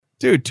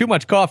Dude, too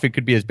much coffee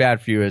could be as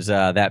bad for you as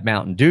that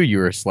Mountain Dew you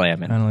were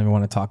slamming. I don't even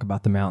want to talk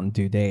about the Mountain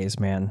Dew days,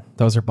 man.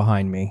 Those are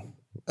behind me.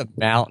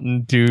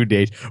 Mountain Dew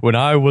days when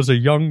I was a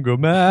younger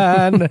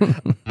man.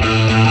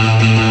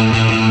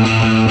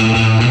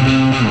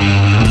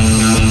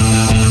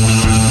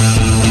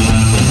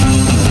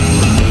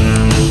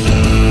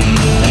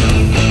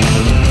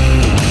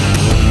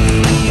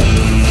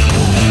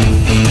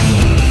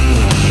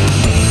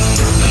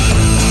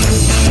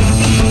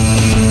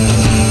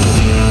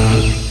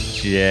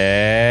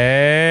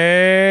 Jay,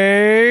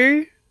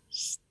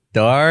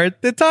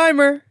 start the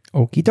timer.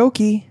 Okie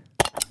dokie.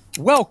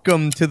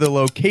 Welcome to the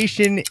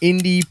Location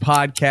Indie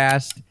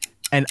Podcast,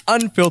 an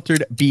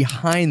unfiltered,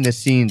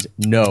 behind-the-scenes,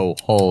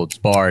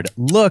 no-holds-barred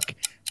look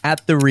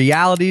at the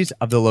realities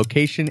of the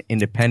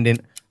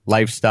location-independent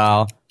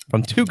lifestyle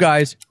from two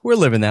guys who are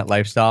living that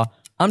lifestyle.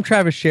 I'm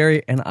Travis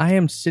Sherry, and I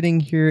am sitting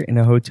here in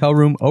a hotel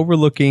room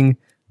overlooking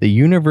the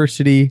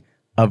University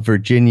of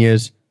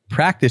Virginia's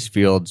practice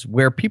fields,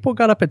 where people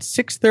got up at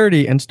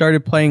 6:30 and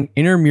started playing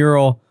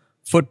intramural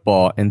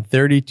football in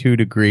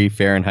 32-degree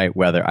Fahrenheit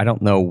weather. I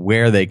don't know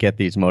where they get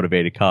these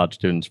motivated college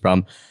students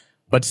from.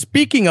 But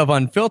speaking of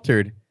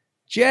unfiltered,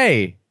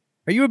 Jay,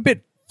 are you a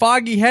bit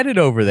foggy-headed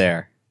over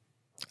there?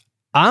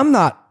 I'm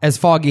not as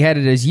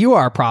foggy-headed as you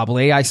are,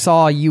 probably. I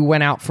saw you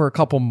went out for a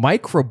couple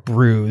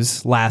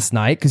microbrews last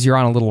night because you're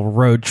on a little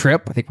road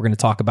trip. I think we're going to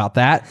talk about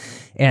that.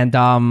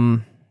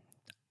 And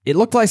it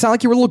looked like, sounded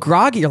like you were a little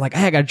groggy. You're like,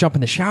 hey, I got to jump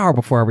in the shower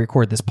before I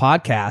record this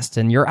podcast.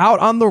 And you're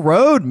out on the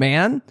road,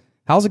 man.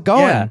 How's it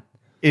going? Yeah.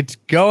 It's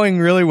going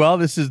really well.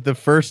 This is the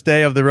first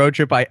day of the road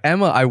trip.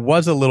 I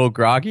was a little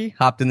groggy,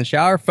 hopped in the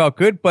shower, felt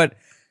good, but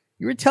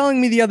you were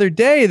telling me the other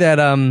day that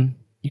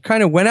you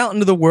kind of went out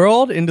into the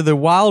world, into the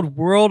wild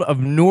world of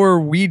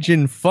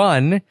Norwegian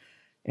fun,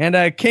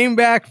 and came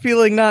back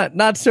feeling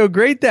not so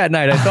great that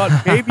night. I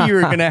thought maybe you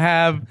were going to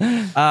have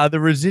the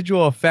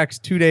residual effects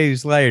 2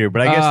 days later,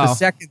 but I guess the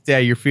second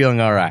day you're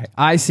feeling all right.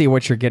 I see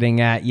what you're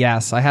getting at.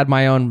 Yes, I had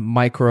my own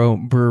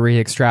microbrewery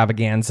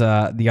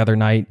extravaganza the other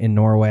night in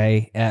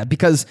Norway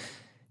because,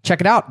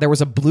 check it out, there was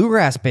a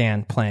bluegrass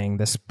band playing.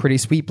 This pretty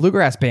sweet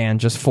bluegrass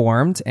band just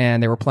formed,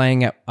 and they were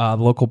playing at the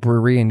local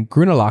brewery in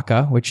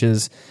Grünerløkka, which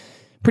is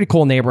a pretty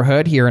cool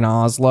neighborhood here in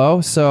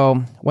Oslo.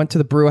 So went to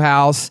the brew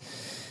house.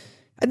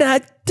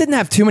 I didn't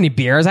have too many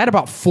beers. I had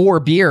about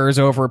 4 beers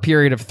over a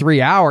period of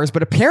 3 hours,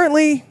 but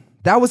apparently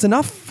that was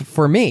enough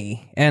for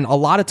me and a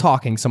lot of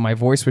talking. So my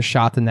voice was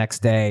shot the next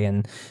day.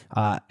 And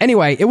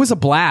anyway, it was a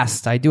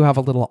blast. I do have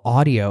a little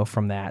audio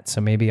from that, so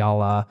maybe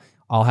I'll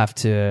have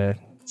to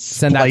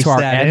send that to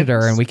our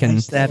editor and we can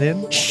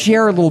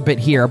share a little bit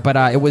here. But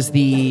it was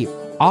the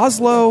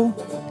Oslo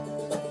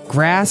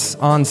Grass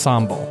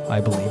Ensemble,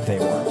 I believe they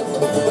were.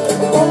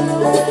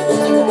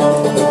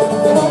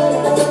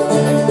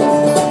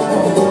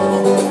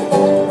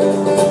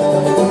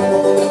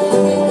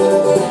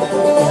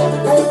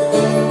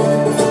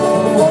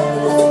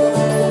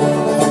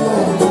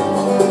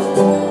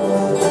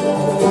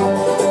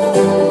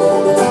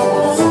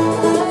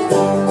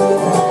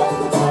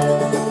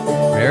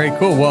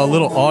 Cool. Well, a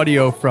little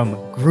audio from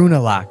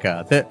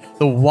Grünerløkka,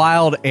 the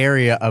wild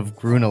area of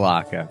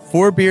Grünerløkka.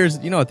 4 beers,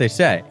 you know what they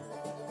say.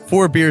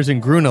 4 beers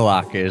in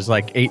Grünerløkka is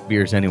like 8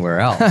 beers anywhere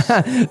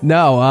else.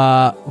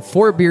 No,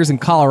 4 beers in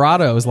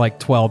Colorado is like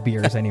 12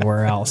 beers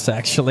anywhere else,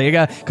 actually.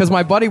 Because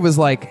my buddy was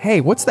like, hey,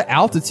 what's the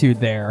altitude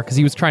there? Because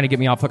he was trying to get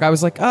me off hook. I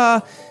was like,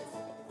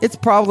 it's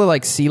probably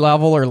like sea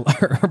level or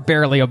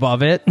barely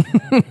above it.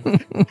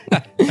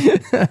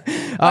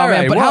 All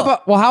right, man,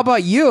 but how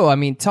about you? I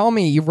mean, tell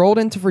me, you rolled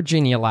into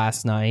Virginia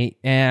last night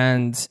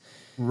and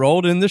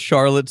rolled into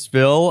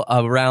Charlottesville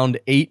around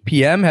 8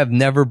 p.m. Have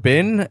never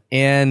been,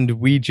 and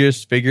we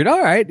just figured,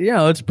 all right,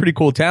 it's a pretty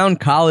cool town,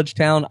 college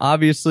town,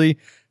 obviously.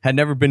 Had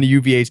never been to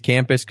UVA's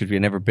campus because we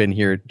had never been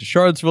here to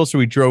Charlottesville, so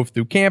we drove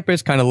through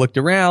campus, kind of looked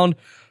around,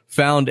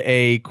 found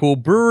a cool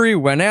brewery,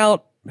 went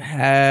out,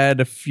 had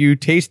a few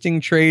tasting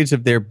trays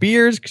of their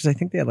beers because I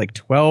think they had like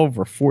 12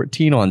 or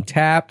 14 on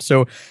tap.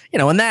 So,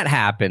 when that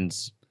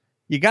happens,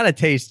 you got to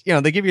taste,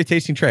 they give you a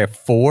tasting tray of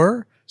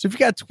 4. So if you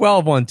got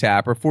 12 on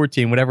tap or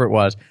 14, whatever it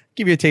was,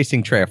 give you a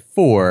tasting tray of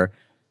 4.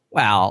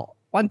 Well,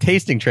 one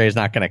tasting tray is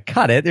not going to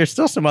cut it. There's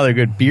still some other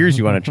good beers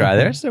you want to try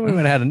there. So we went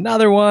and had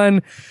another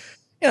one.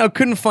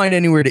 Couldn't find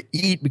anywhere to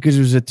eat because it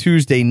was a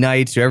Tuesday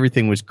night, so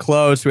everything was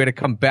closed. So we had to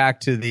come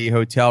back to the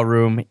hotel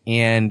room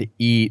and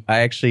eat. I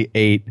actually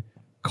ate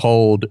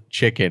cold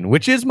chicken,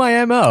 which is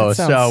my MO.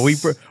 So we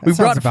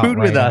brought food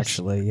with us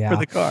actually, for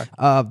the car.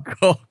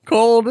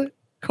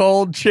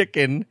 Cold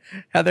chicken.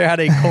 Heather had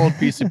a cold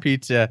piece of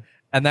pizza,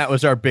 and that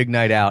was our big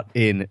night out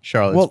in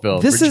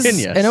Charlottesville, this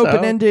Virginia. Is an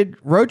open-ended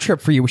road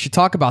trip for you. We should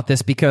talk about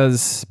this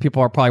because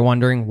people are probably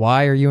wondering,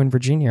 why are you in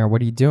Virginia?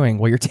 What are you doing?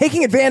 Well, you're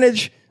taking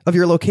advantage of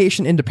your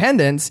location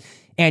independence,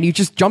 and you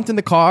just jumped in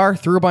the car,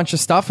 threw a bunch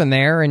of stuff in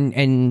there,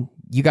 and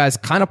you guys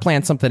kind of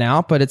planned something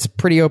out, but it's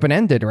pretty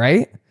open-ended,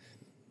 right?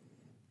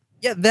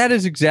 Yeah, that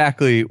is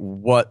exactly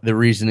what the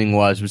reasoning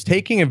was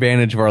taking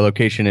advantage of our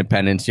location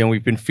independence.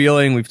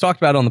 We've talked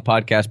about it on the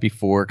podcast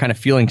before, kind of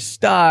feeling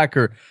stuck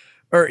or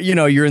or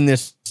you're in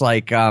this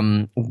like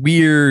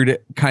weird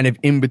kind of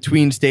in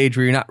between stage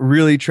where you're not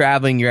really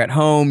traveling, you're at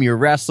home, you're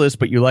restless,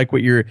 but you like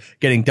what you're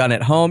getting done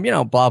at home,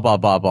 blah blah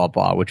blah blah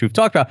blah, which we've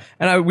talked about,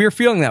 and we were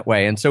feeling that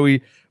way, and so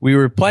we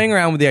were playing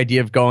around with the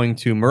idea of going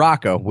to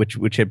Morocco,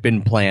 which had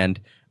been planned.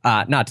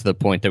 Not to the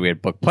point that we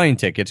had booked plane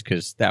tickets,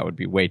 because that would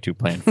be way too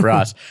planned for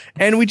us.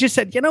 And we just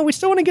said, we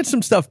still want to get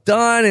some stuff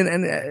done,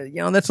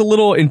 and that's a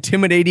little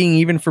intimidating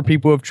even for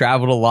people who have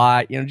traveled a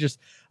lot. Just,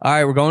 all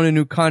right, we're going to a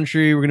new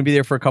country. We're going to be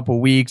there for a couple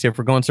of weeks. If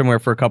we're going somewhere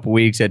for a couple of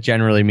weeks, that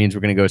generally means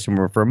we're going to go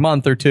somewhere for a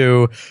month or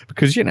two,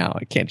 because,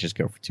 I can't just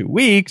go for 2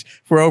 weeks.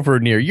 If we're over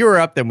near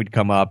Europe, then we'd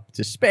come up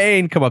to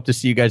Spain, come up to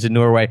see you guys in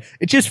Norway.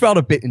 It just felt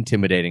a bit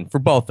intimidating for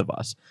both of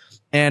us.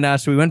 And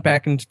so we went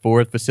back and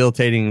forth,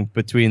 facilitating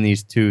between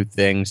these two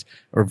things,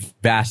 or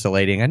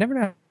vacillating. I never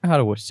know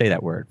how to say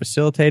that word.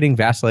 Facilitating,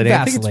 vacillating.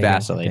 I think it's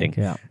vacillating.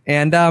 Yeah.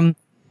 And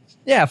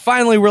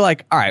finally we're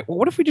like, all right, well,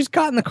 what if we just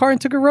got in the car and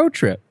took a road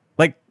trip?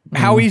 Like,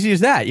 how easy is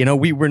that?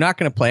 We're not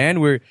going to plan.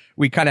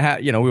 We kind of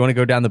have, we want to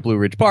go down the Blue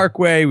Ridge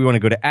Parkway. We want to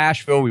go to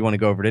Asheville. We want to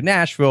go over to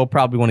Nashville.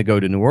 Probably want to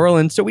go to New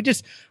Orleans. So we're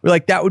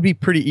like, that would be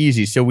pretty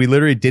easy. So we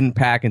literally didn't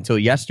pack until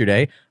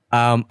yesterday.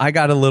 I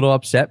got a little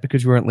upset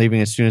because we weren't leaving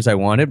as soon as I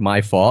wanted.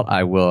 My fault.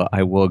 I will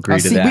agree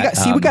to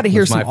that. We got to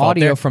hear some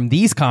audio from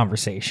these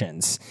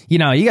conversations. You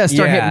got to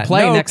start hitting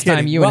play next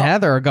time you and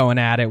Heather are going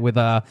at it with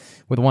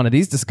one of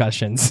these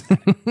discussions.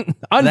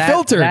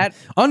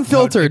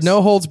 Unfiltered,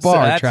 no holds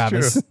barred,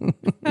 Travis.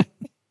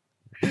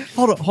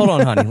 Hold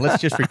on, honey.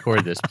 Let's just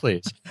record this,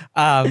 please.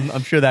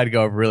 I'm sure that'd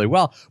go over really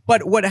well.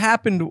 But what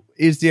happened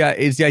is the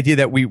idea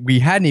that we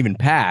hadn't even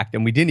packed,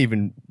 and we didn't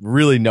even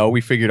really know. We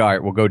figured, all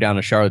right, we'll go down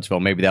to Charlottesville.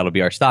 Maybe that'll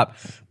be our stop.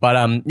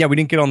 But we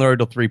didn't get on the road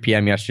till 3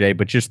 p.m. yesterday.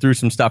 But just threw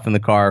some stuff in the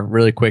car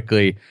really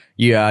quickly.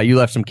 You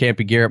left some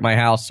camping gear at my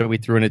house, so we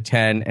threw in a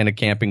tent and a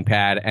camping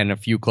pad and a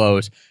few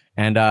clothes.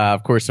 And,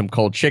 of course, some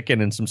cold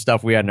chicken and some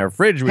stuff we had in our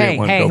fridge. Wait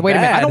a minute.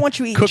 I don't want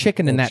you eating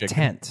chicken in that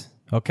tent.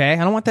 Okay, I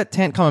don't want that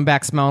tent coming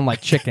back smelling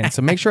like chicken.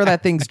 So make sure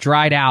that thing's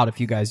dried out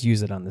if you guys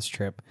use it on this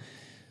trip.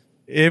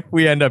 If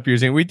we end up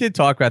using it, we did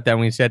talk about that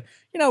when we said,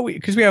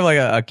 because we have like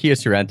a Kia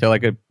Sorento,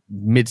 like a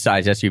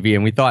mid-size SUV,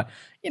 and we thought,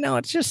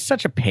 it's just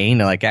such a pain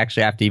to like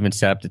actually have to even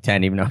set up the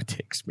tent, even though it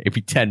takes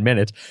maybe 10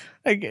 minutes.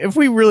 Like, if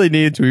we really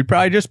needed to, we'd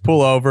probably just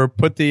pull over,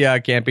 put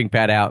the camping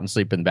pad out, and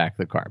sleep in the back of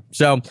the car.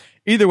 So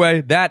either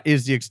way, that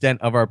is the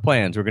extent of our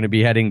plans. We're going to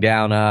be heading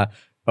down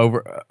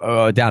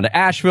down to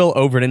Asheville,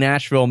 over to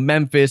Nashville,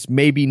 Memphis,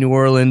 maybe New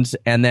Orleans.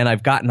 And then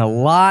I've gotten a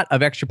lot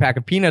of extra pack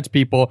of peanuts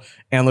people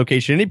and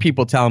Location Indie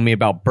people telling me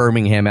about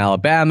Birmingham,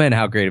 Alabama, and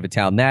how great of a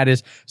town that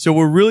is. So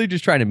we're really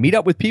just trying to meet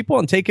up with people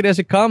and take it as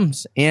it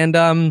comes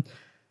and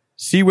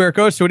see where it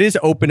goes. So it is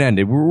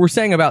open-ended. We're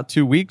saying about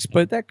 2 weeks,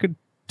 but that could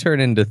turn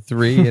into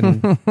 3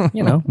 and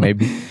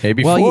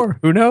maybe well, 4.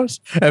 Who knows?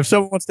 If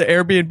someone wants to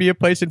Airbnb a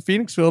place in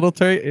Phoenixville,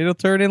 it'll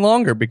turn in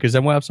longer, because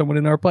then we'll have someone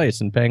in our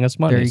place and paying us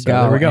money. There you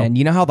go. And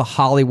you know how the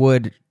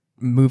Hollywood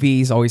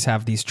movies always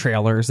have these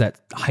trailers that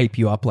hype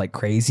you up like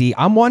crazy?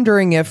 I'm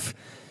wondering if,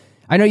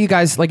 I know you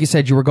guys, like you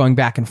said, you were going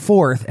back and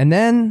forth, and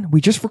then we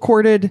just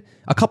recorded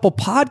a couple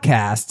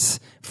podcasts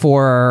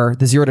for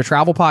the Zero to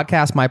Travel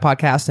podcast, my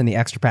podcast, and the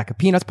Extra Pack of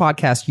Peanuts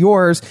podcast,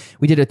 yours.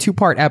 We did a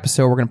 2-part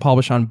episode. We're going to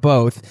publish on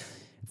both.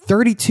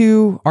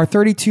 32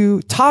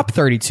 top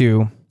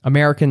 32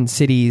 American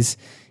cities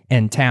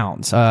and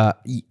towns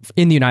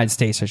in the United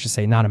States, I should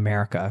say, not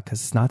America, because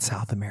it's not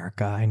South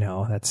America. I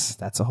know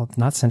that's a whole,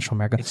 not Central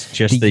America. It's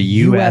just the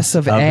US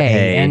of A.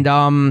 And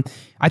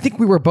I think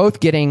we were both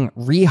getting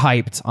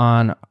rehyped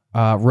on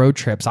road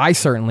trips. I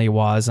certainly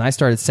was, and I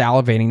started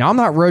salivating. Now I'm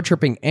not road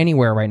tripping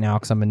anywhere right now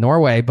because I'm in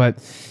Norway, but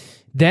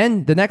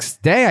then the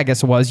next day, I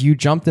guess it was, you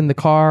jumped in the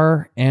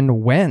car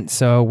and went.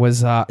 So it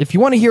was if you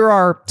want to hear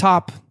our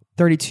top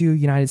 32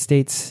 United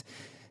States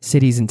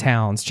cities and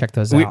towns, check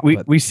those out.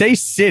 We say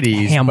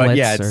cities, Hamlets, but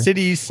yeah,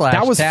 cities /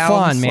 that was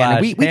fun,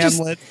 man. We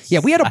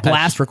had a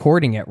blast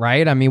recording it,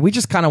 right? I mean, we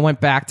just kind of went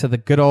back to the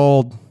good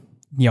old,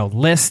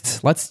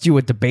 list. Let's do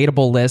a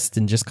debatable list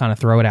and just kind of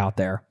throw it out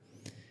there.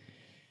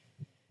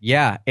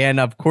 Yeah,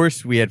 and of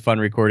course we had fun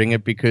recording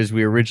it, because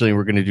we originally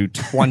were going to do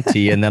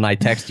 20, and then I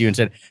texted you and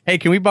said, hey,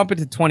 can we bump it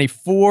to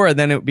 24? And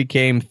then it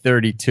became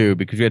 32,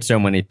 because we had so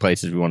many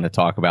places we wanted to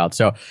talk about.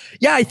 So,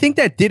 yeah, I think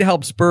that did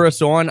help spur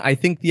us on. I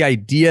think the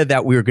idea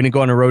that we were going to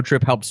go on a road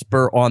trip helped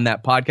spur on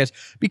that podcast,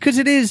 because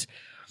it is...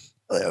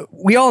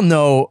 we all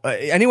know,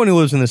 anyone who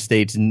lives in the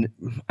States,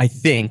 I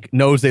think,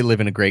 knows they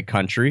live in a great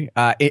country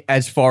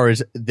as far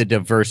as the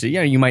diversity.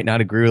 You might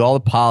not agree with all the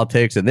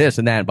politics and this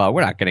and that, but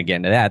we're not going to get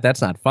into that. That's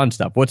not fun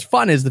stuff. What's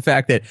fun is the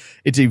fact that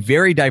it's a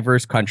very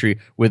diverse country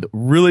with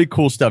really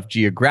cool stuff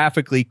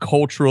geographically,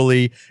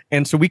 culturally.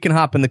 And so we can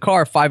hop in the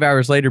car 5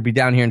 hours later, be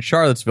down here in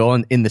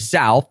Charlottesville in the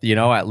South,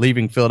 at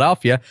leaving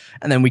Philadelphia.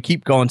 And then we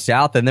keep going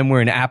south, and then we're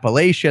in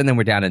Appalachia, and then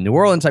we're down in New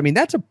Orleans. I mean,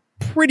 that's a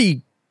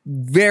pretty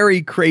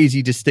very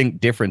crazy distinct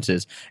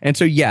differences. And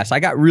so, yes, I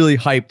got really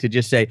hyped to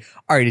just say,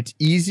 all right, it's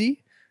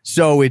easy.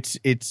 So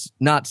it's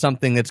not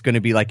something that's going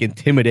to be like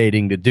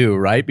intimidating to do,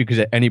 right? Because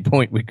at any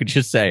point we could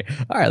just say,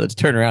 all right, let's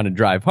turn around and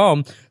drive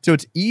home. So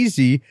it's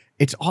easy.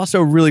 It's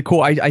also really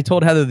cool. I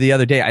told Heather the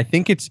other day, I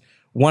think it's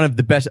one of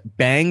the best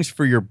bangs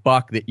for your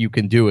buck that you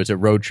can do as a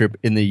road trip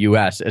in the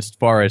US, as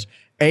far as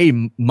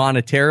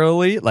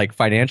monetarily, like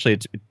financially,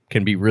 it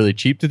can be really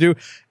cheap to do.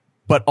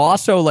 But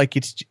also, like,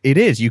 it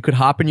is. You could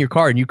hop in your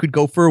car and you could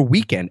go for a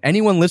weekend.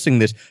 Anyone listening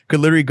to this could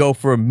literally go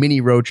for a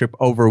mini road trip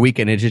over a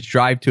weekend and just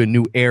drive to a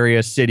new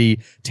area, city,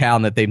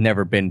 town that they've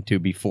never been to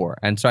before.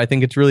 And so I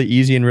think it's really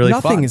easy and really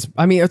fun.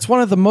 It's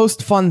one of the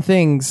most fun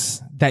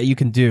things that you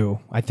can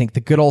do. I think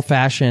the good old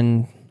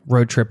fashioned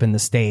road trip in the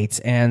States.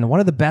 And one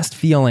of the best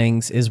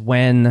feelings is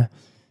when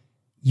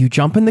you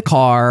jump in the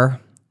car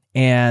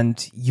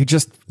and you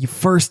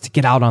first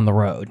get out on the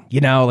road. You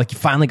know, like you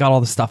finally got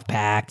all the stuff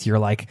packed. You're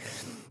like,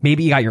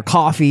 maybe you got your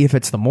coffee if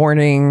it's the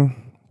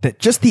morning. That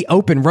just the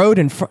open road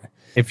in front.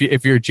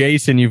 If you're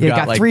Jason, you've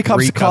got like three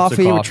cups of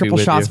coffee with triple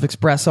shots of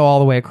espresso all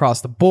the way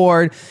across the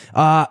board.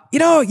 You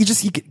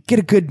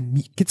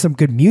get some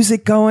good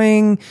music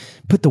going.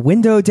 Put the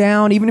window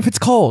down, even if it's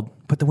cold.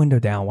 Put the window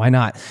down. Why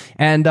not?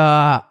 And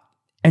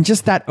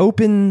just that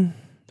open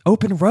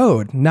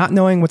road, not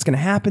knowing what's going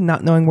to happen,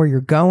 not knowing where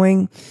you're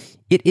going.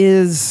 It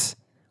is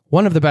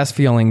one of the best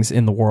feelings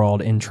in the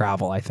world in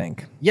travel, I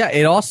think. Yeah,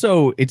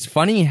 it's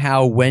funny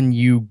how when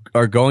you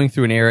are going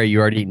through an area you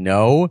already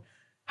know,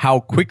 how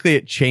quickly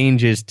it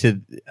changes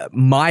to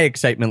my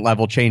excitement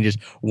level changes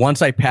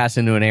once I pass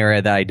into an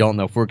area that I don't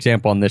know. For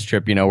example, on this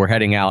trip, we're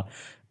heading out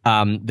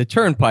the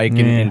turnpike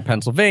in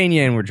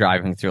Pennsylvania, and we're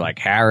driving through like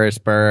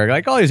Harrisburg,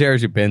 like all these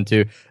areas we've been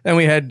to. Then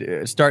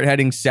we start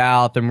heading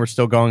south, and we're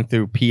still going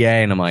through PA,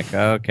 and I'm like,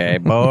 okay,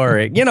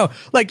 boring.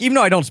 Like even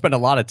though I don't spend a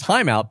lot of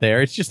time out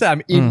there, it's just that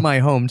I'm in my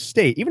home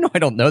state. Even though I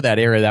don't know that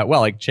area that well,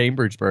 like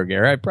Chambersburg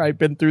area, I've probably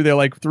been through there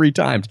like 3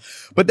 times.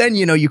 But then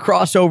you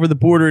cross over the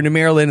border into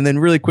Maryland, and then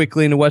really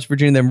quickly into West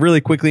Virginia, then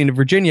really quickly into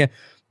Virginia.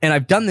 And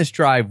I've done this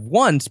drive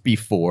once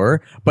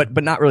before,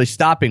 but not really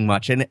stopping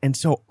much. And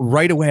so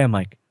right away I'm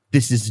like,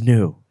 this is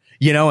new,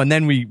 and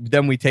then we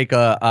take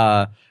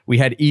we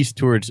head east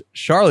towards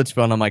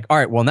Charlottesville, and I'm like, all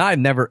right, well, now I've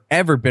never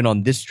ever been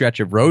on this stretch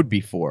of road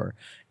before.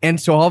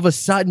 And so all of a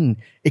sudden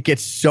it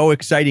gets so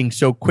exciting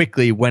so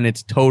quickly when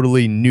it's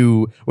totally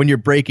new, when you're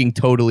breaking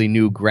totally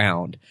new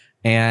ground.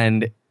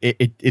 And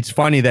it's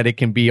funny that it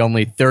can be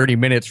only 30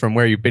 minutes from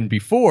where you've been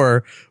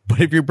before,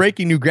 but if you're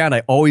breaking new ground,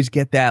 I always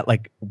get that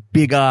like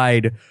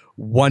big-eyed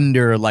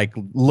wonder, like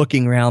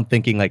looking around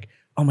thinking like,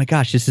 oh my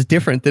gosh, this is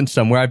different than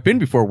somewhere I've been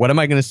before. What am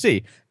I going to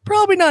see?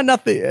 Probably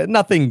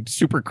nothing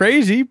super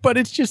crazy, but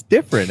it's just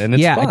different and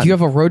it's fun. Do you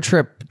have a road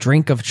trip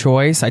drink of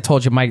choice? I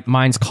told you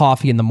mine's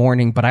coffee in the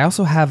morning, but I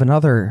also have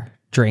another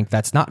drink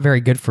that's not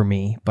very good for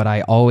me, but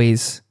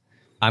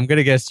I'm going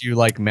to guess you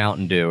like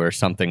Mountain Dew or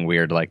something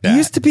weird like that.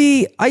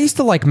 I used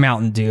to like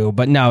Mountain Dew,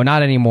 but no,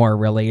 not anymore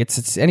really.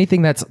 It's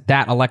anything that's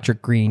that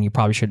electric green you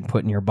probably shouldn't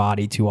put in your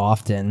body too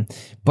often.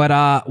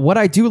 But what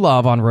I do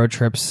love on road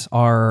trips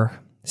are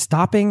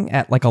stopping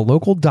at like a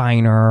local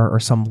diner or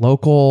some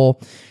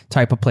local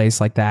type of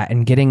place like that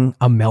and getting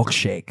a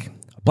milkshake,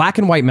 black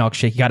and white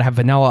milkshake. You got to have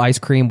vanilla ice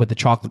cream with the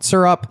chocolate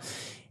syrup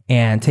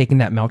and taking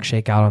that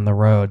milkshake out on the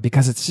road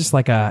because it's just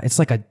like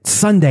a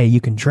sundae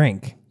you can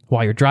drink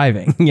while you're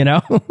driving,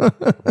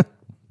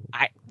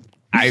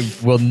 I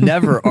will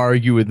never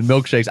argue with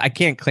milkshakes. I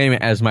can't claim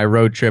it as my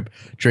road trip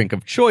drink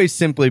of choice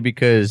simply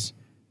because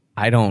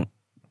I don't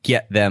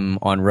get them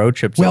on road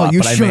trips a lot,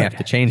 but I may have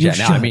to change that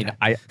now. I mean,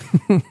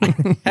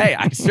 hey,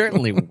 I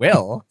certainly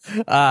will.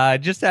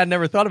 Just had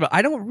never thought about it.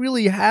 I don't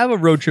really have a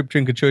road trip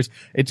drink of choice.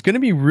 It's going to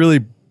be really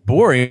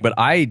boring, but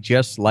I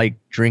just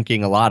like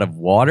drinking a lot of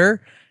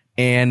water.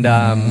 And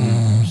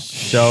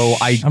so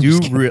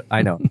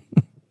I know.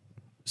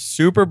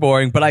 Super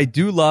boring, but I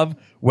do love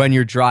when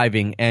you're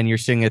driving and you're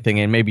sitting at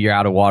thing and maybe you're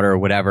out of water or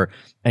whatever,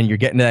 and you're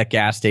getting to that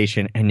gas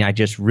station, and I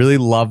just really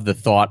love the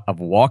thought of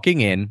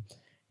walking in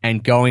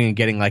and going and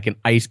getting like an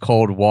ice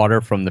cold water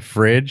from the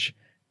fridge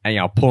and,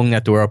 pulling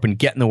that door open,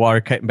 getting the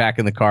water, cutting back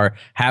in the car,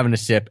 having a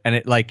sip. And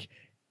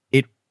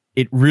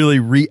it really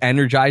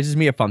re-energizes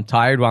me if I'm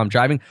tired while I'm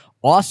driving.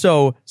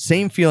 Also,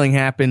 same feeling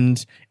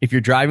happens if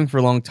you're driving for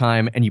a long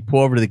time and you pull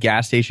over to the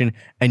gas station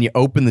and you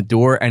open the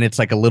door and it's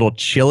like a little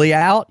chilly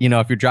out.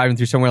 If you're driving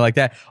through somewhere like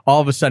that,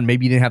 all of a sudden,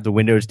 maybe you didn't have the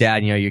windows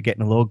down, you're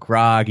getting a little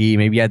groggy.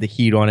 Maybe you had the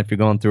heat on if you're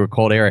going through a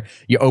cold area.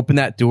 You open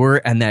that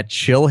door and that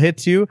chill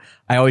hits you.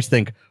 I always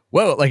think,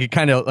 whoa, like it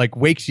kind of like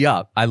wakes you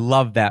up. I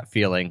love that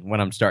feeling when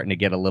I'm starting to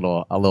get a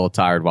little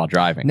tired while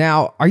driving.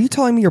 Now, are you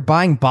telling me you're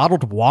buying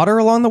bottled water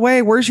along the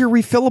way? Where's your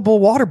refillable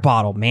water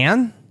bottle,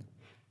 man?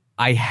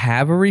 I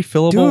have a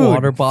refillable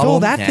water bottle. Fill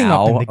that thing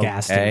up in the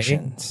gas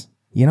stations.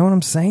 You know what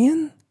I'm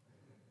saying?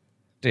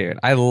 Dude,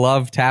 I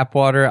love tap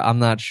water. I'm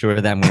not sure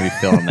that I'm going to be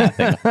filling that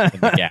thing up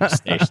in the gas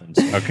stations.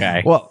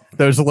 Okay. Well,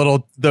 those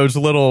little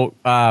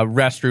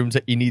restrooms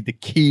that you need the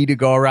key to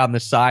go around the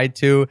side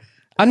to.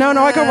 No,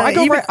 I go right to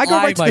the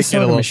might get a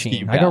soda little machine.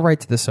 steamed I go out. right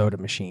to the soda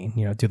machine.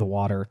 Do the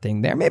water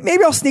thing there.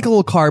 Maybe I'll sneak a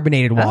little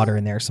carbonated water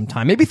in there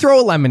sometime. Maybe throw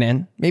a lemon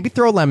in. A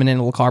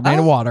little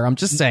carbonated water. I'm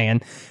just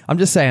saying.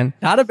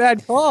 Not a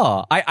bad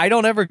call. I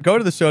don't ever go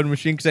to the soda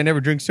machine because I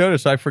never drink soda,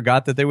 so I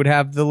forgot that they would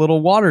have the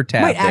little water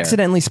tab. Might there.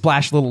 accidentally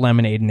splash a little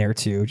lemonade in there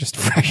too, just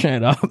to freshen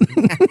it up.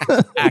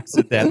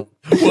 Accidental.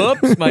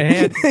 Whoops, my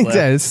hand slipped.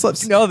 Yeah, it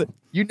slips.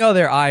 You know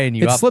they're eyeing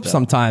you It up. slips though.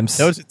 sometimes.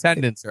 Those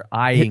attendants are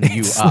eyeing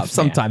you up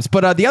sometimes.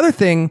 But the other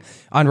thing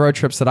on road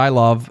trips that I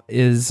love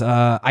is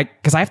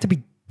because I have to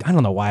be. I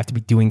don't know why I have to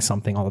be doing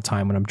something all the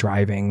time when I'm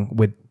driving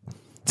with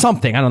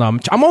something. I don't know.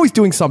 I'm always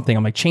doing something.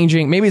 I'm like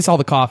changing. Maybe it's all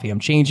the coffee. I'm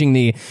changing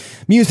the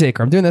music,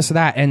 or I'm doing this or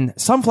that. And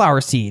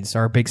sunflower seeds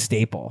are a big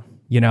staple.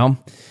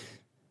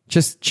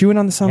 Just chewing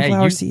on the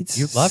sunflower seeds.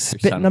 You love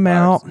spitting them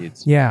out.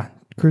 Seeds. Yeah.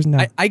 Cruising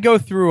out. I go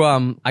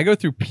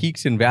through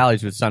peaks and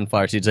valleys with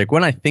sunflower seeds. Like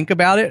when I think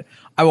about it,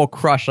 I will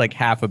crush like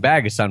half a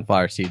bag of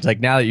sunflower seeds. Like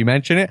now that you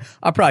mention it,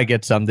 I'll probably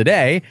get some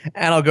today,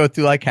 and I'll go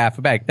through like half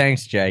a bag.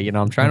 Thanks, Jay.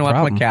 I'm trying to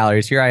watch my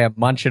calories. Here I am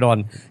munching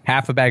on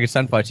half a bag of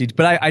sunflower seeds,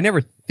 but I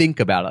never think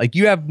about it. Like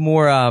you have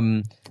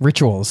more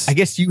rituals. I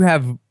guess you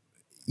have.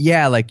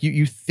 Yeah, like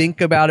you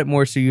think about it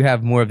more, so you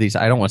have more of these.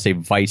 I don't want to say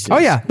vices. Oh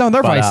yeah, no,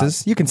 they're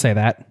vices. You can say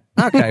that.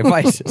 Okay,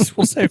 vices.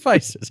 We'll say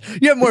vices.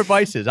 You have more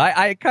vices.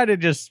 I kind of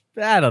just,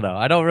 I don't know.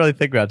 I don't really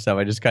think about stuff.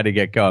 I just kind of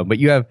get going. But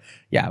you have,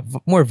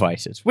 more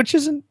vices, which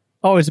isn't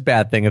always a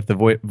bad thing if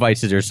the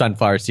vices are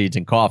sunflower seeds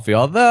and coffee.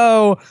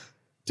 Although,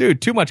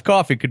 dude, too much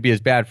coffee could be as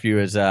bad for you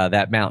as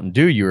that Mountain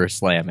Dew you were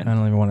slamming. I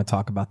don't even want to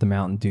talk about the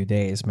Mountain Dew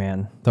days,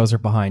 man. Those are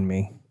behind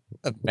me.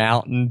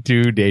 Mountain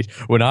Dew days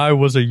when I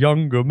was a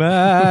younger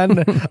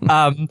man.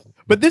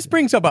 But this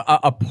brings up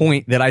a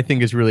point that I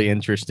think is really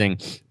interesting,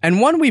 and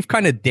one we've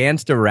kind of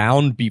danced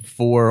around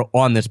before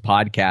on this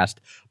podcast,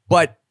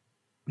 but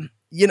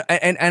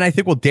and I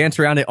think we'll dance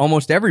around it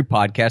almost every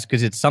podcast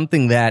because it's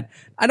something that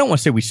I don't want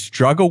to say we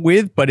struggle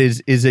with, but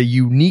is a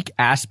unique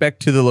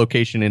aspect to the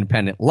location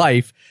independent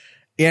life.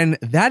 And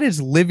that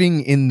is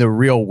living in the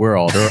real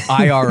world, or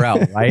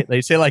IRL, right?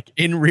 They say like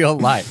in real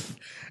life.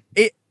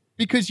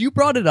 Because you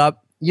brought it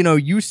up,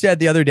 you said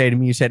the other day to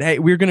me, you said, hey,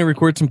 we're going to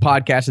record some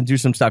podcasts and do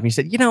some stuff. And you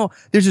said,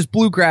 there's this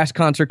bluegrass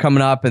concert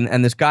coming up.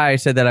 And this guy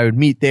said that I would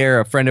meet there,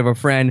 a friend of a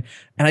friend.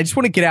 And I just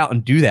want to get out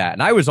and do that.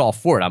 And I was all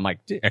for it. I'm like,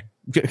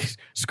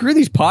 screw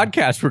these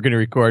podcasts we're going to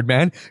record,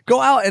 man.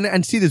 Go out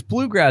and see this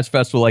bluegrass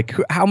festival. Like,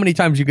 how many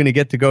times are you going to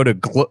get to go to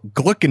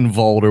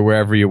Gluckenwald or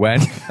wherever you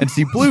went and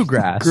see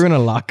bluegrass?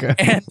 Grunewalde.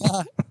 And,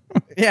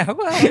 yeah,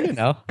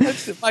 well,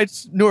 that's,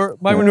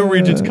 my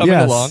Norwegian's coming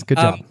along. Good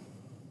job.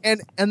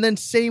 And then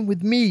same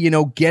with me,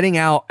 getting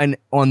out and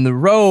on the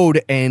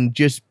road and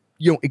just,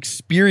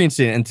 experience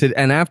it.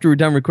 And after we're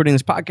done recording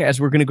this podcast,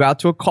 we're going to go out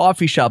to a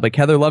coffee shop. Like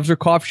Heather loves her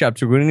coffee shop.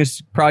 So we're going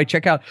to probably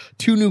check out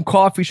 2 new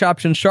coffee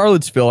shops in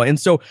Charlottesville. And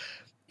so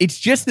it's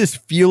just this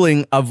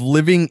feeling of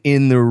living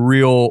in the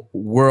real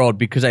world,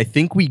 because I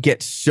think we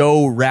get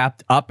so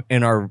wrapped up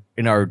in our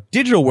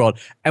digital world.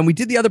 And we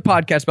did the other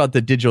podcast about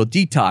the digital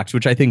detox,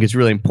 which I think is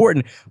really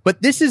important.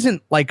 But this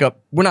isn't like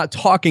we're not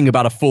talking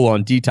about a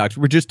full-on detox.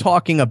 We're just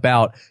talking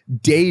about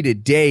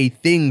day-to-day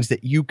things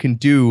that you can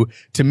do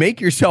to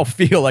make yourself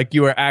feel like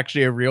you are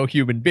actually a real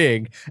human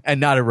being and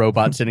not a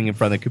robot sitting in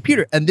front of the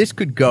computer. And this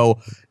could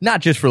go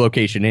not just for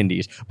location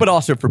indies, but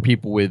also for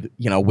people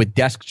with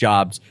desk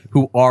jobs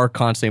who are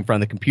constantly in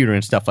front of the computer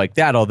and stuff like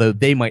that, although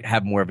they might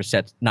have more of a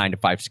set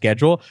 9-to-5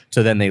 schedule.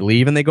 So then they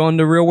leave and they go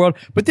into the real world.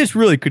 But this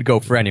really could go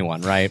for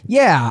anyone, right?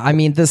 Yeah, I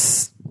mean,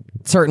 this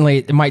certainly,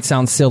 it might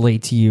sound silly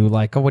to you,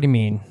 like, oh, what do you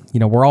mean?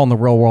 We're all in the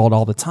real world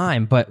all the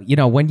time. But,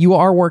 when you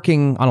are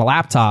working on a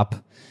laptop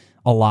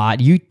a lot,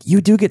 you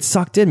do get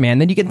sucked in, man.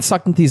 Then you get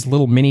sucked into these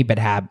little mini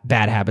bad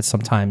habits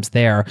sometimes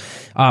there,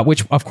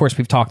 which, of course,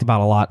 we've talked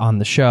about a lot on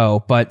the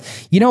show. But,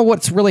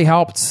 what's really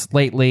helped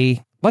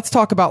lately, let's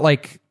talk about,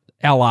 like,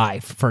 LI,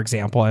 for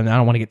example, and I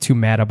don't want to get too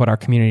meta, but our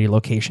community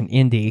location,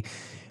 Indy.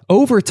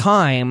 Over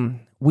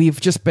time,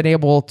 we've just been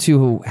able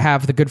to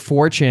have the good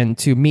fortune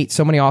to meet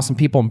so many awesome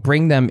people and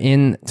bring them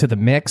into the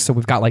mix. So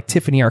we've got like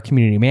Tiffany, our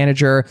community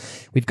manager.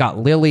 We've got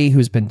Lily,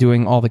 who's been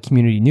doing all the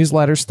community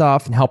newsletter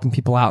stuff and helping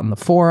people out in the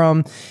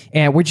forum.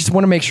 And we just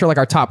want to make sure, like,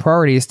 our top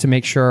priority is to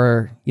make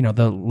sure,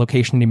 the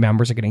location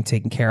members are getting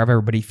taken care of.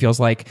 Everybody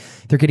feels like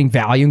they're getting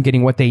value and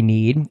getting what they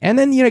need. And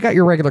then, you got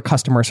your regular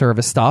customer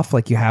service stuff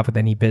like you have with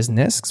any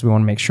business, because we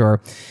want to make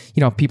sure,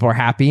 people are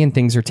happy and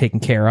things are taken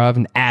care of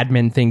and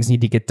admin things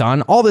need to get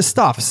done, all this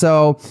stuff.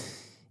 So,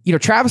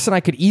 Travis and I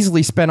could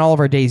easily spend all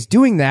of our days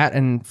doing that.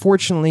 And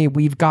fortunately,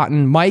 we've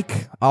gotten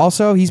Mike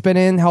also. He's been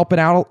in helping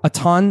out a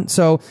ton.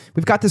 So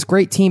we've got this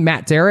great team.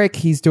 Matt Derrick,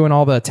 he's doing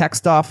all the tech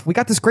stuff. We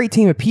got this great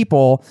team of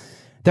people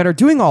that are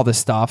doing all this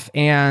stuff.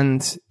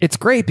 And it's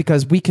great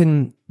because we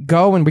can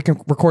go and we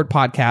can record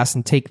podcasts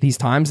and take these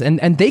times,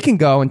 and they can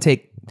go and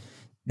take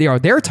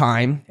their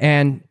time,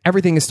 and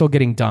everything is still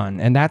getting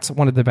done. And that's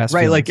one of the best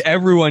feelings. Like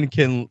everyone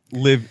can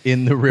live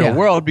in the real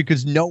world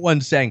because no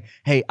one's saying,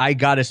 hey, I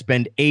got to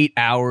spend 8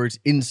 hours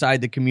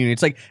inside the community.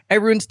 It's like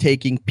everyone's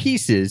taking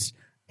pieces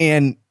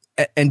and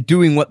and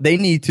doing what they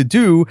need to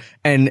do.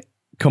 And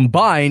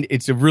combined,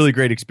 it's a really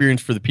great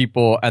experience for the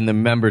people and the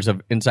members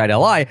of Inside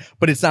LI,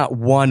 but it's not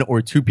one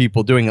or two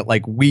people doing it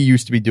like we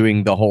used to be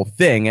doing the whole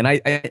thing. And I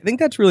think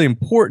that's really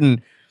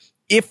important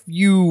if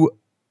you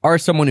are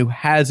someone who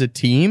has a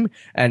team,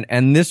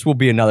 and this will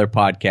be another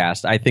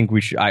podcast. I think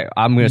we should,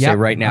 I'm going to say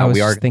right now, we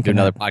are going to do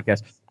another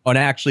podcast on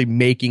actually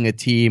making a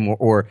team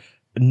or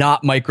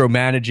not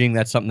micromanaging.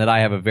 That's something that I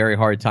have a very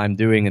hard time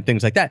doing and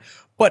things like that.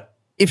 But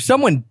if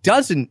someone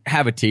doesn't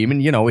have a team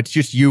and, it's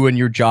just you and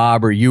your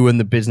job or you and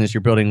the business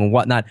you're building and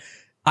whatnot,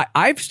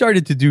 I've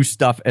started to do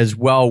stuff as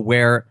well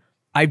where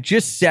I've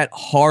just set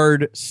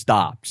hard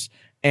stops.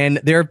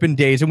 And there have been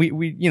days, and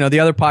we the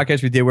other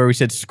podcast we did where we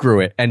said, screw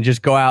it, and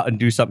just go out and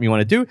do something you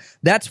want to do.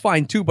 That's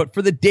fine too. But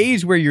for the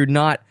days where you're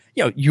not,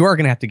 you are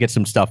going to have to get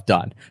some stuff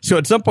done. So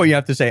at some point you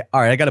have to say,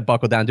 all right, I got to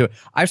buckle down and do it.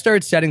 I've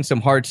started setting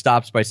some hard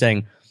stops by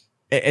saying,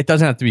 it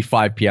doesn't have to be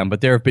 5 p.m.,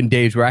 but there have been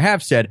days where I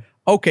have said,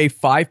 okay,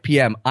 5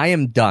 p.m., I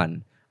am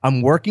done.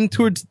 I'm working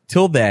towards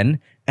till then,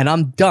 and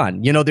I'm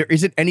done. There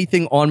isn't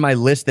anything on my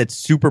list that's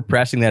super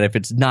pressing that if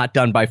it's not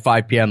done by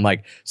 5 p.m.,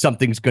 like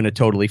something's going to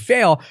totally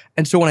fail.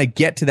 And so when I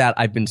get to that,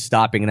 I've been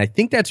stopping. And I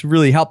think that's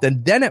really helped.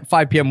 And then at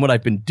 5 p.m., what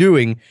I've been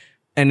doing,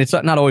 and it's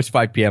not always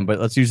 5 p.m., but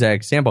let's use that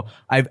example.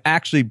 I've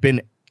actually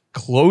been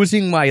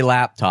closing my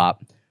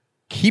laptop,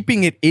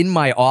 keeping it in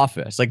my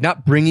office, like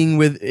not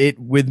bringing it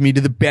with me to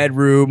the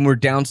bedroom or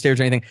downstairs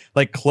or anything,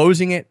 like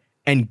closing it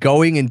and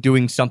going and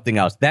doing something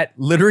else. That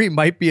literally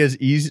might be as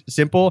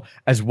simple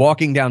as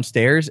walking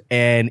downstairs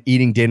and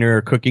eating dinner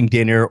or cooking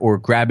dinner or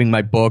grabbing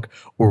my book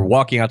or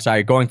walking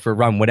outside, going for a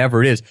run,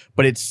 whatever it is.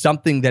 But it's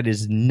something that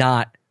is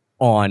not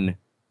on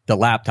the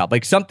laptop,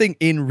 like something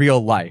in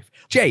real life.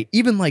 Jay,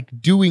 even like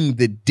doing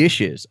the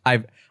dishes,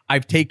 I've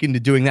taken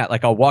to doing that.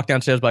 Like I'll walk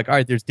downstairs, be like, all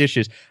right, there's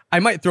dishes. I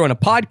might throw in a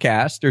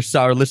podcast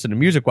or listen to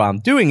music while I'm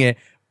doing it,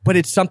 but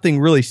it's something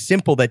really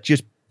simple that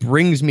just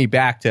brings me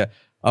back to,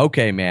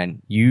 okay,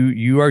 man,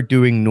 you are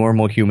doing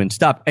normal human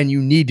stuff, and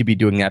you need to be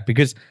doing that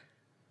because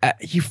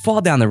you fall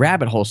down the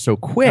rabbit hole so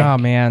quick. Oh,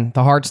 man,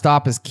 the hard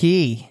stop is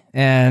key,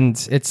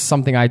 and it's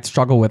something I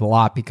struggle with a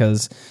lot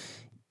because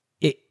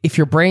if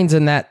your brain's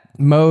in that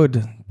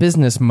mode,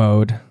 business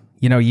mode,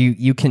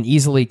 you can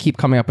easily keep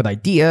coming up with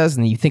ideas,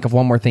 and then you think of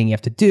one more thing you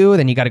have to do,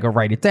 then you got to go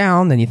write it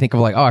down, then you think of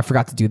like, oh, I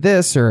forgot to do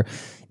this, or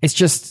it's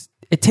just,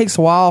 it takes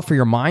a while for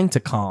your mind to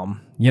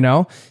calm,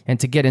 and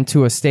to get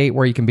into a state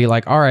where you can be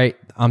like, all right,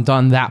 I'm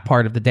done that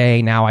part of the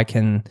day. Now I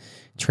can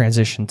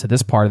transition to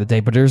this part of the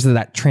day. But there's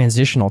that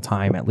transitional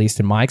time, at least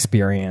in my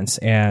experience.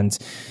 And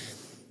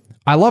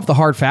I love the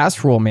hard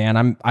fast rule,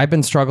 man. I've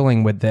been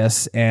struggling with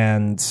this.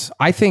 And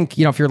I think,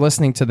 if you're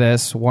listening to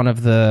this, one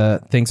of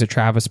the things that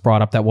Travis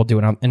brought up that we'll do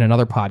in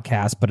another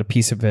podcast, but a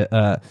piece of it,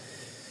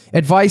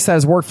 advice that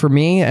has worked for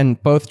me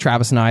and both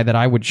Travis and I that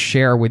I would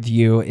share with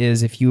you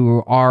is if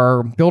you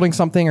are building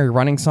something or you're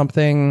running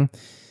something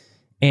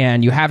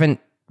and you haven't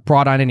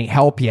brought on any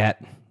help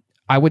yet,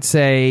 I would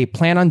say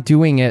plan on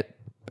doing it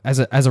as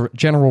a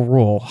general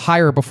rule,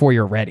 hire before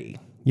you're ready,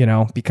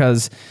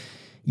 because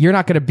you're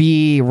not going to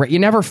be, you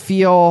never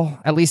feel,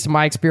 at least in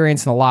my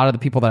experience and a lot of the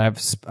people that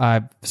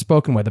I've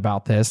spoken with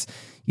about this,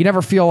 you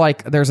never feel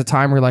like there's a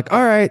time where you're like,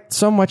 all right,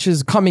 so much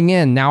is coming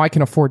in, now I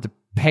can afford to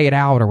pay it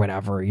out or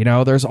whatever.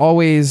 There's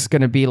always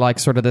going to be like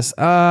sort of this,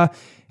 I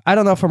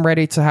don't know if I'm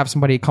ready to have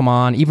somebody come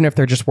on, even if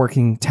they're just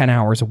working 10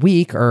 hours a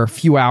week or a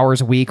few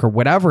hours a week or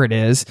whatever it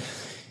is.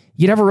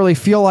 You never really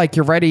feel like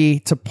you're ready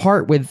to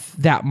part with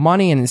that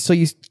money. And so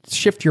you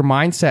shift your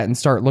mindset and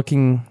start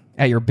looking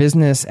at your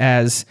business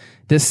as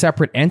this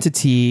separate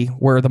entity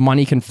where the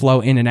money can flow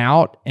in and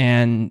out,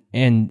 and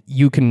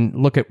you can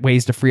look at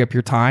ways to free up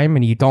your time,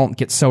 and you don't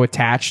get so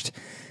attached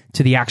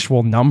to the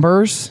actual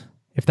numbers,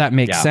 if that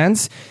makes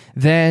sense.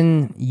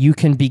 Then you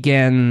can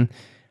begin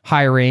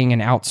hiring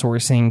and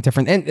outsourcing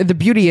different. And the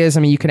beauty is,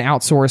 you can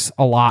outsource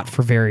a lot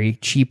for very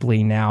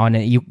cheaply now,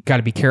 and you got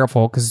to be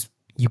careful because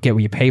you get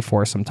what you pay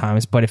for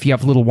sometimes. But if you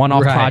have little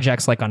one-off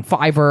projects like on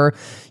Fiverr,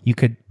 you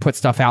could put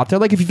stuff out there.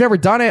 Like if you've never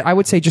done it, I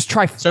would say just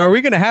try. So are we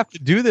going to have to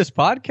do this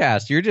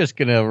podcast? You're just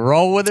going to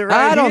roll with it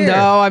I don't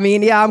know.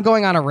 I'm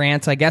going on a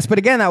rant, I guess. But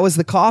again, that was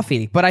the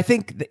coffee. But I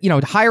think,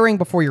 hiring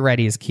before you're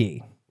ready is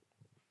key.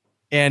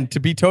 And to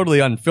be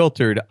totally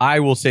unfiltered, I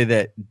will say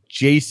that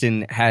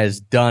Jason has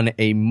done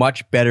a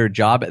much better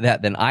job at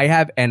that than I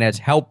have, and has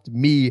helped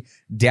me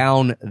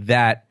down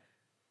that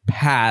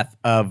path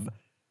of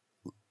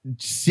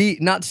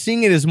not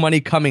seeing it as money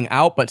coming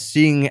out, but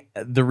seeing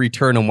the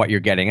return on what you're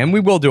getting. And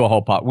we will do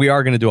we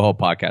are going to do a whole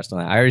podcast on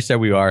that. I already said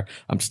we are.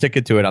 I'm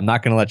sticking to it. I'm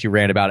not going to let you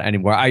rant about it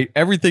anymore.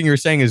 Everything you're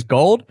saying is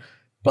gold,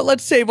 but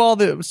let's save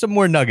some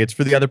more nuggets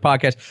for the other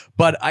podcast.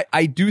 But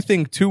I do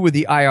think too with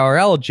the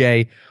IRL,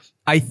 Jay,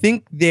 I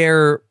think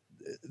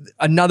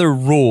another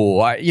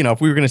rule,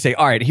 if we were going to say,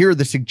 all right, here are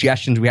the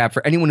suggestions we have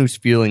for anyone who's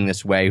feeling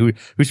this way,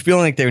 who's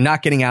feeling like they're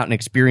not getting out and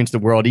experience the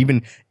world,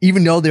 even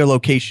though they're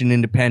location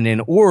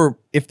independent, or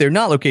if they're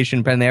not location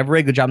independent, they have a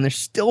regular job and they're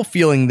still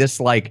feeling this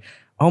like,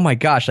 oh my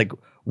gosh, like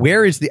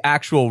where is the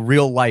actual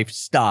real life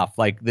stuff,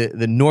 like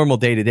the normal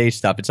day-to-day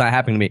stuff? It's not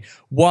happening to me.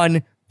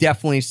 One,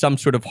 definitely some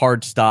sort of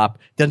hard stop.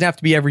 Doesn't have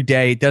to be every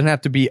day. It doesn't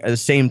have to be at the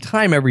same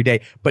time every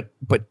day, but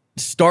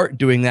start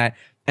doing that.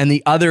 And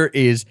the other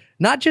is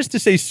not just to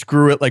say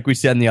screw it like we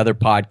said in the other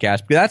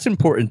podcast, but that's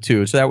important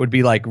too. So that would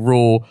be like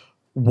rule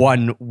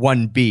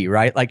 1B,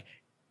 right? Like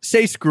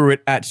say screw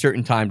it at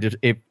certain times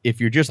if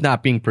you're just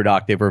not being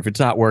productive or if it's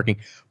not working.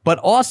 But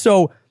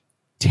also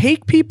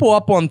take people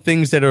up on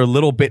things that are a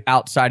little bit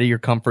outside of your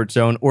comfort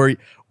zone, or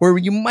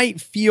you might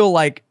feel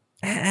like,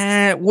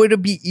 would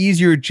it be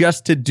easier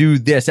just to do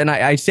this? And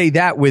I say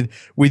that with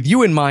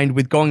you in mind,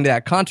 with going to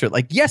that concert.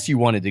 Like, yes, you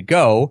wanted to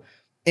go,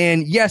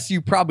 and yes,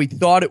 you probably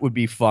thought it would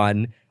be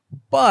fun,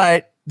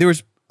 but there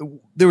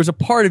was a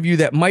part of you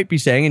that might be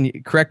saying,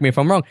 and correct me if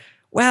I'm wrong,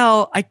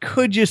 well, I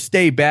could just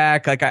stay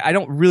back. Like, I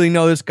don't really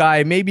know this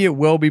guy. Maybe it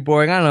will be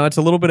boring. I don't know. It's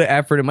a little bit of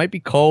effort. It might be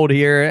cold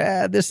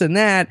here, this and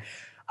that.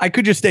 I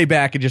could just stay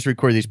back and just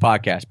record these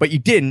podcasts. But you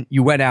didn't.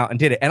 You went out and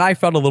did it. And I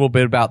felt a little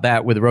bit about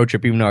that with the road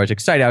trip, even though I was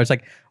excited. I was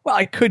like, well,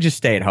 I could just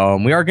stay at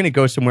home. We are going to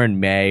go somewhere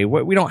in May.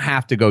 We don't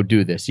have to go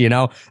do this, you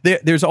know?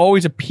 There's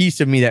always a piece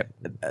of me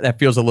that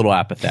feels a little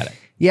apathetic.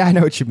 Yeah, I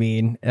know what you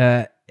mean.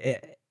 I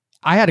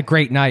had a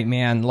great night,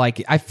 man.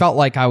 Like, I felt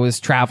like I was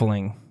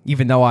traveling,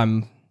 even though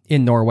I'm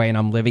in Norway and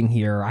I'm living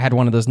here. I had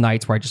one of those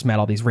nights where I just met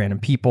all these random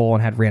people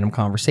and had random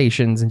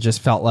conversations and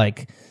just felt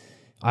like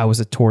I was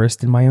a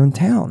tourist in my own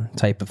town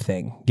type of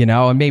thing, you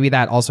know? And maybe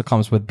that also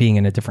comes with being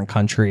in a different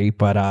country,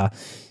 but,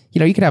 you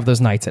know, you could have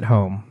those nights at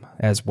home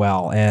as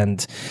well.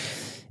 And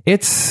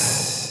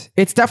it's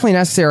definitely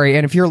necessary.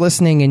 And if you're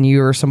listening and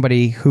you're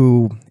somebody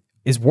who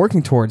is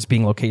working towards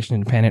being location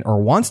independent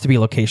or wants to be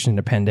location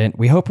independent,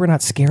 we hope we're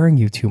not scaring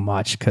you too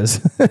much, because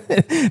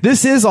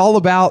this is all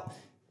about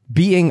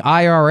being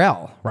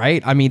IRL,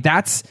 right? I mean,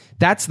 that's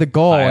the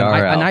goal.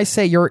 And I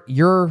say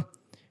your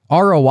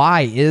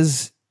ROI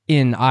is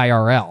in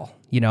IRL,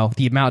 you know,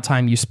 the amount of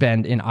time you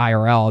spend in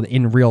IRL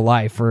in real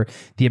life, or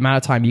the amount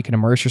of time you can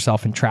immerse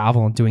yourself in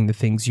travel and doing the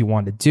things you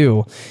want to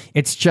do.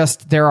 It's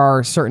just, there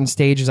are certain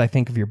stages, I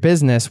think, of your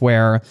business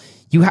where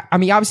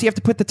obviously you have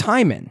to put the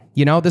time in,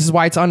 you know, this is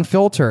why it's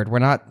unfiltered.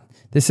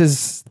 This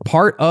is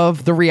part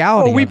of the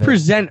reality. Well,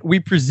 we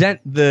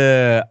present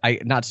the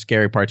not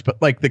scary parts,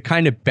 but like the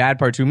kind of bad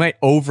parts. We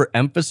might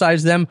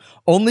overemphasize them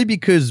only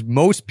because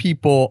most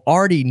people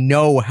already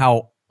know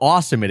how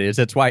awesome it is.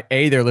 That's why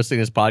they're listening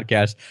to this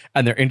podcast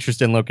and they're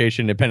interested in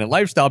location independent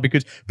lifestyle,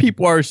 because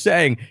people are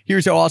saying,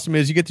 here's how awesome it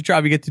is. You get to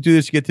travel, you get to do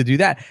this, you get to do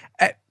that.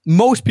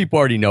 Most people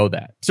already know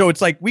that. So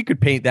it's like we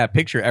could paint that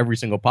picture every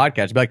single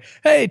podcast. Be like,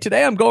 hey,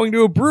 today I'm going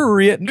to a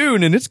brewery at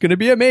noon and it's going to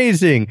be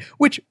amazing,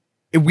 which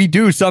we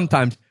do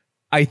sometimes.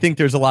 I think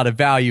there's a lot of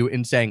value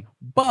in saying,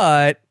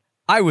 but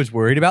I was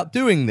worried about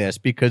doing this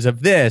because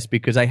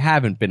I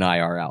haven't been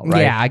IRL,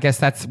 right? Yeah, I guess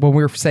that's when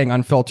we're saying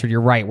unfiltered.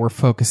 You're right. We're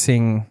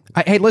focusing.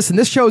 Hey, listen,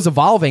 this show is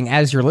evolving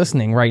as you're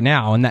listening right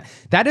now. And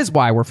that is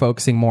why we're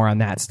focusing more on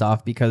that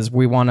stuff, because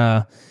we want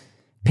to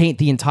paint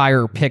the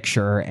entire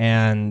picture.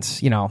 And,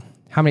 you know,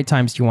 how many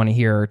times do you want to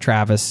hear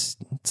Travis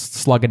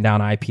slugging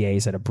down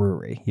IPAs at a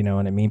brewery? You know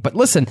what I mean? But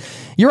listen,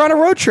 you're on a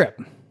road trip.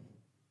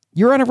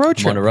 You're on a road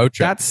trip. I'm on a road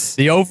trip.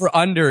 The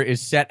over-under is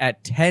set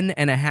at 10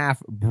 and a half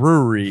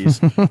breweries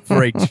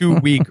for a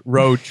 2-week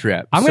road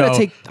trip. I'm going to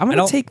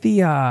take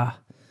the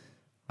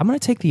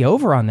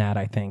over on that,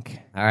 I think.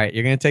 All right,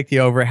 you're going to take the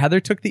over. Heather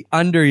took the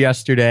under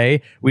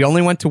yesterday. We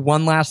only went to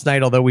one last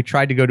night, although we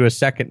tried to go to a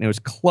second and it was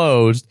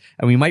closed.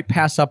 And we might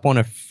pass up on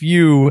a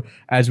few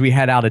as we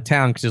head out of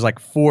town, because there's like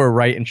 4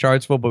 right in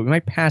Charlottesville, but we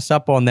might pass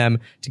up on them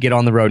to get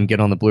on the road and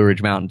get on the Blue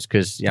Ridge Mountains,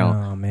 because, you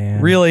know,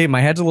 really,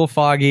 my head's a little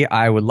foggy.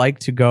 I would like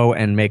to go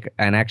and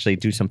actually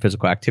do some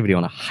physical activity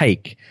on a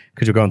hike,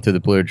 because we're going through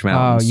the Blue Ridge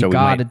Mountains. Oh, you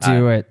got to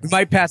do it. We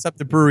might pass up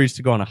the breweries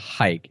to go on a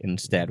hike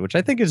instead, which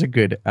I think is a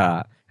good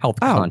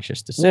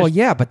health-conscious decision. Well,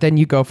 yeah, but then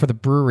you go for the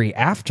brewery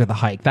after the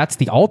hike. That's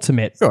the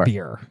ultimate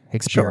beer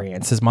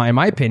experience. Sure. In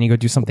my opinion, you go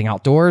do something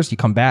outdoors, you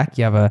come back,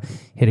 you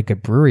hit a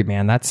good brewery,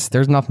 man.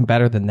 There's nothing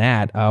better than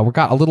that. We've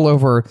got a little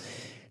over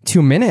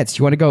 2 minutes.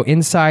 You want to go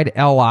inside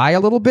LI a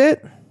little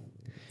bit?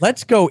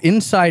 Let's go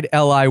inside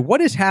LI.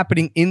 What is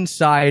happening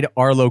inside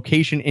our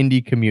location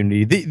indie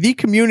community? The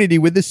community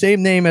with the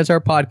same name as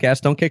our podcast.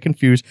 Don't get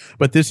confused.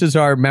 But this is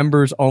our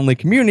members only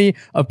community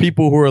of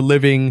people who are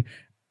living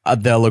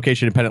the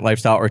location independent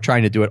lifestyle or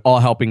trying to do it, all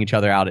helping each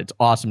other out. It's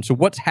awesome. So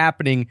what's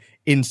happening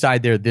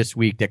inside there this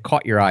week that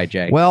caught your eye,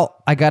 Jay?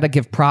 Well, I got to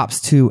give props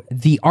to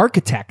the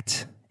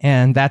architect.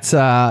 And that's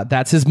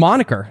his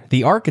moniker,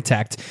 the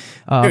architect.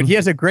 Dude, he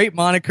has a great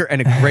moniker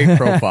and a great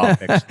profile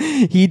picture.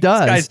 He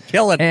does. This guy's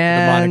killing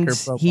and the moniker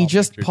profile. He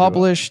just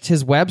published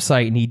his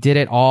website, and he did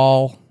it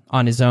all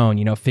on his own,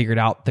 you know, figured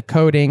out the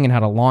coding and how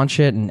to launch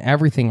it and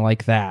everything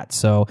like that.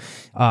 So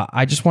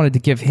I just wanted to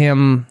give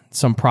him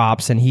some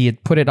props, and he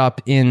had put it up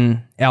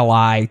in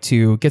LI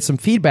to get some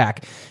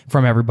feedback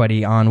from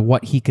everybody on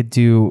what he could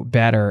do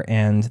better.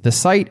 And the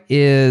site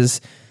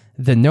is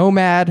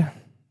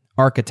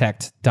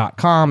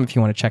thenomadarchitect.com if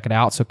you want to check it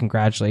out. So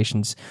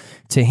congratulations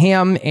to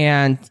him.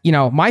 And, you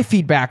know, my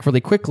feedback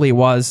really quickly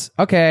was,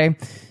 okay,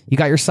 you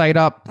got your site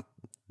up.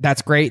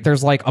 that's great.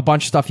 There's like a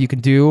bunch of stuff you can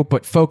do,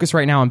 but focus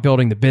right now on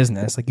building the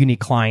business. Like you need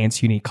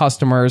clients, you need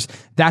customers.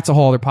 That's a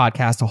whole other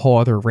podcast, a whole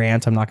other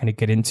rant I'm not going to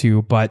get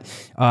into. But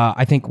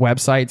I think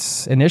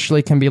websites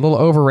initially can be a little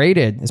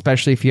overrated,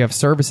 especially if you have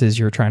services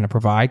you're trying to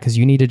provide, because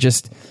you need to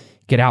just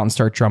get out and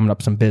start drumming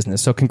up some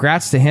business. So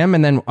congrats to him.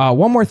 And then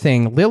one more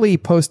thing, Lily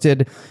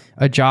posted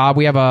a job.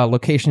 We have a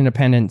location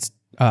independent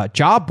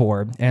job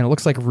board, and it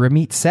looks like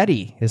Ramit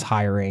Sethi is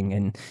hiring,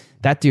 and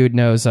that dude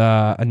knows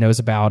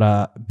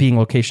about being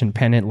location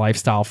dependent,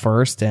 lifestyle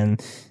first,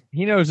 and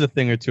he knows a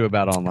thing or two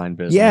about online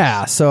business.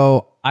 Yeah,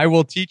 so I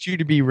will teach you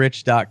to be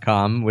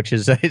rich.com, which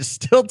is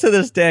still to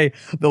this day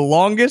the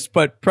longest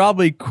but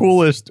probably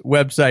coolest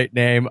website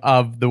name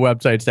of the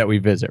websites that we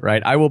visit,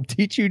 right? I will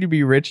teach you to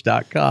be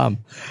rich.com.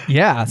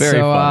 Yeah, Very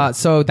fun.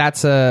 So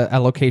that's a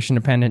location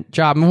dependent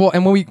job. And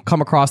when we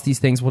come across these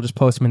things, we'll just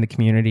post them in the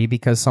community,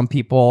 because some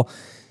people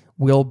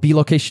will be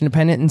location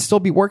dependent and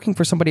still be working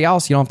for somebody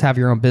else. You don't have to have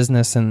your own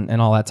business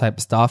and all that type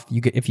of stuff.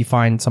 If you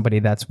find somebody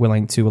that's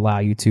willing to allow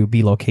you to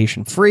be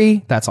location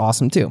free, that's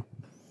awesome too.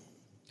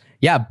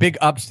 Yeah, big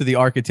ups to the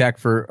architect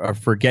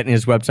for getting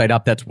his website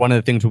up. That's one of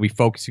the things we'll be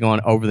focusing on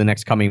over the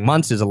next coming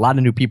months. Is a lot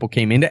of new people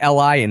came into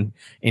LI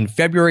in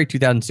February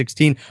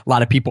 2016. A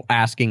lot of people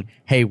asking,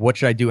 hey, what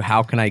should I do?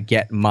 How can I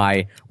get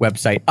my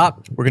website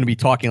up? We're going to be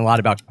talking a lot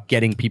about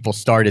getting people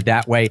started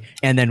that way,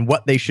 and then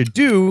what they should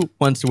do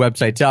once the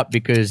website's up,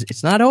 because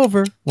it's not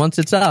over once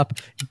it's up.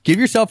 Give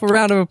yourself a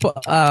round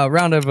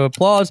of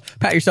applause,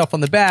 pat yourself on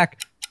the back,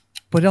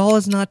 but all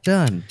is not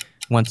done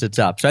once it's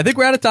up. So I think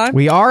we're out of time.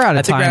 We are out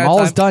of time.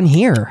 All is done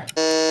here.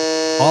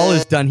 All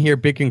is done here.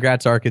 Big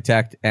congrats,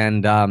 architect.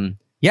 And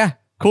yeah,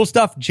 cool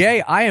stuff.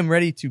 Jay, I am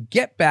ready to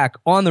get back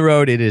on the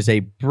road. It is a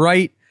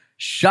bright,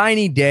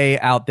 shiny day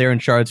out there in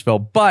Charlottesville,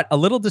 but a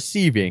little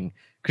deceiving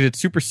because it's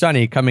super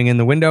sunny coming in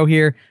the window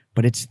here,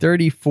 but it's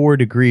 34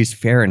 degrees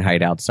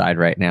Fahrenheit outside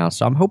right now.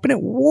 So I'm hoping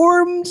it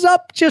warms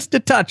up just a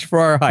touch for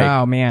our hike.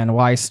 Oh, man.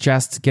 Well, I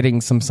suggest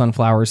getting some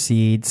sunflower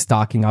seeds,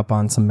 stocking up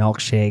on some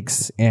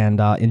milkshakes, and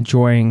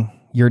enjoying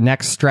your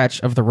next stretch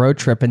of the road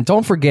trip. And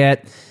don't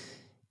forget,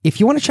 if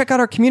you want to check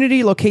out our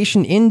community,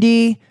 Location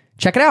Indie,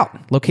 check it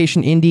out.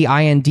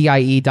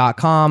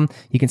 LocationIndie.com.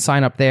 You can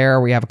sign up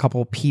there. We have a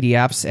couple of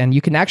PDFs, and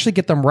you can actually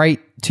get them right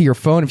to your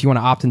phone if you want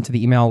to opt into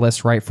the email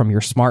list right from your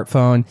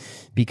smartphone,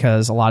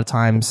 because a lot of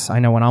times, I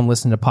know when I'm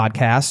listening to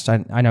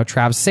podcasts, I know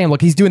Trav's saying,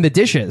 look, he's doing the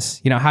dishes.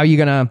 You know, how are you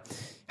going to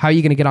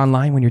get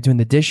online when you're doing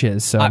the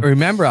dishes? So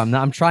remember,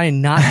 I'm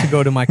trying not to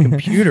go to my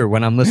computer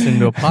when I'm listening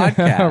to a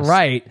podcast.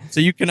 Right.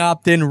 So you can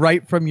opt in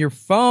right from your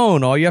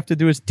phone. All you have to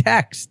do is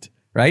text,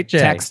 right, Jay?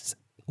 Text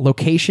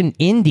Location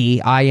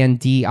Indie,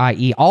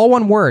 INDIE, all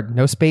one word,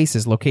 no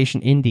spaces, Location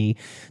Indie,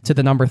 to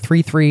the number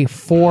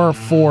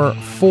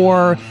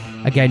 33444.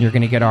 Again, you're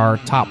going to get our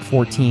top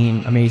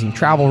 14 amazing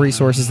travel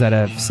resources that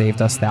have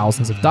saved us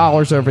thousands of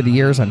dollars over the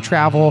years on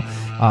travel,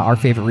 our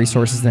favorite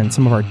resources, and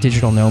some of our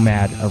digital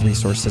nomad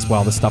resources as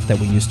well, the stuff that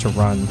we use to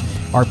run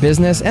our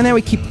business. And then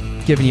we keep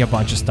giving you a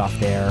bunch of stuff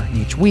there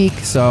each week,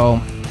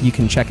 so you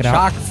can check it out.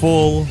 Chock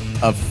full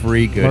of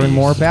free goodies. Learn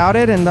more about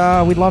it,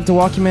 and we'd love to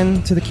welcome you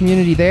into the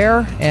community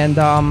there. And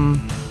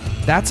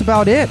that's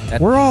about it.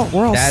 We're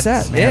all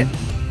set, man.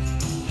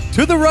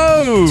 To the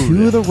road.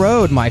 To the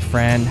road, my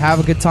friend. Have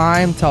a good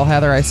time. Tell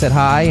Heather I said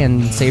hi,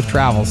 and safe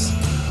travels.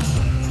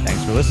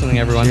 Thanks for listening,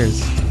 everyone.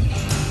 Cheers.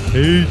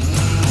 Peace.